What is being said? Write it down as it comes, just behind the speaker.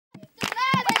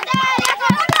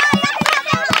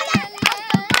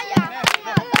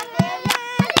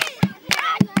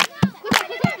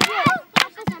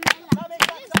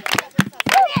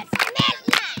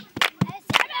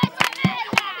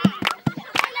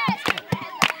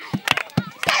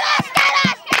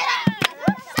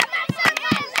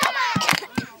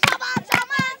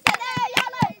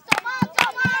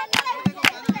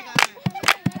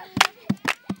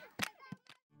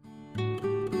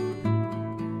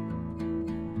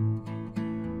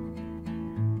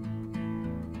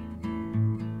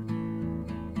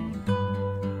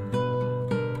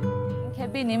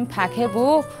binim phakebu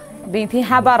binthi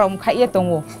habarom khaiye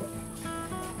tongo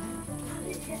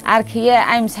ar khiye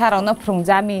aim sarano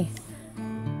phrungjami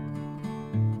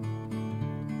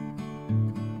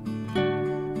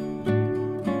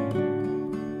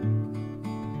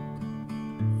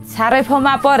sarai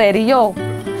phoma pore riyo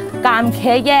kam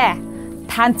kheye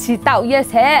than chi tau ye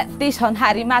se ti son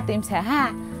hari ma tim se ha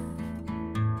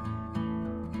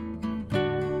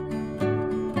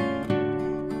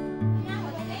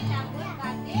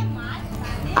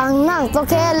ang nang to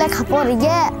ke lekha pore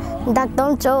ye doctor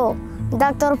cho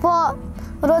doctor po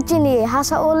rochini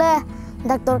hasa ole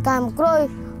doctor kam kroi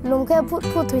lumke phut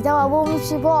phut thoi jawa bo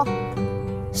sibo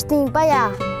sting pa ya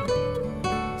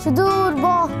sudur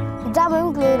bo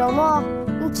jamem kloi ro mo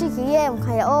chi khiem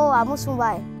khaya o amu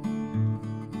sumbai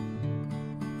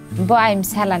bo aim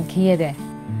salan khiye de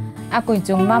akoi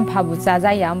chung mam phabu cha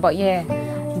ja yam bo ye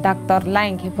doctor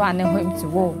line ki pa ne hoim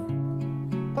chubo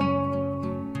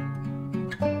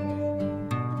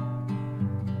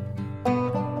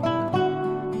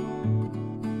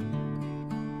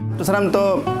तुसरम तो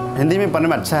हिंदी में पढ़ने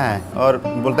में अच्छा है और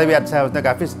बोलता भी अच्छा है उसने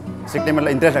काफ़ी सीखने में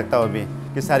मतलब इंटरेस्ट रखता है वो भी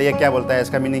कि सर ये क्या बोलता है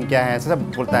इसका मीनिंग क्या है ऐसा सब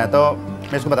बोलता है तो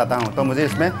मैं इसको बताता हूँ तो मुझे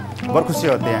इसमें बहुत खुशी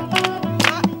होती है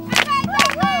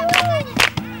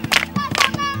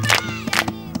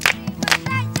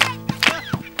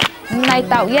nay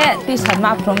tàu ye ti san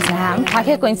ma from sam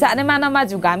phake koin sa ne mana ma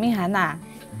jugami hana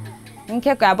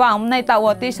inke ka ba am nay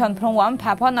tàu ti san from wam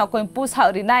pha pha no koin pu sa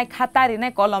ri nai khata ri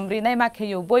nai kolom ri nai ma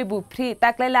kheyu boi bu free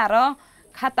takle la ro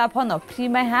khata pho no free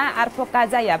mai ha ar pho ka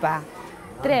ja ya ba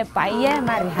tre pai ye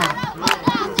mari ha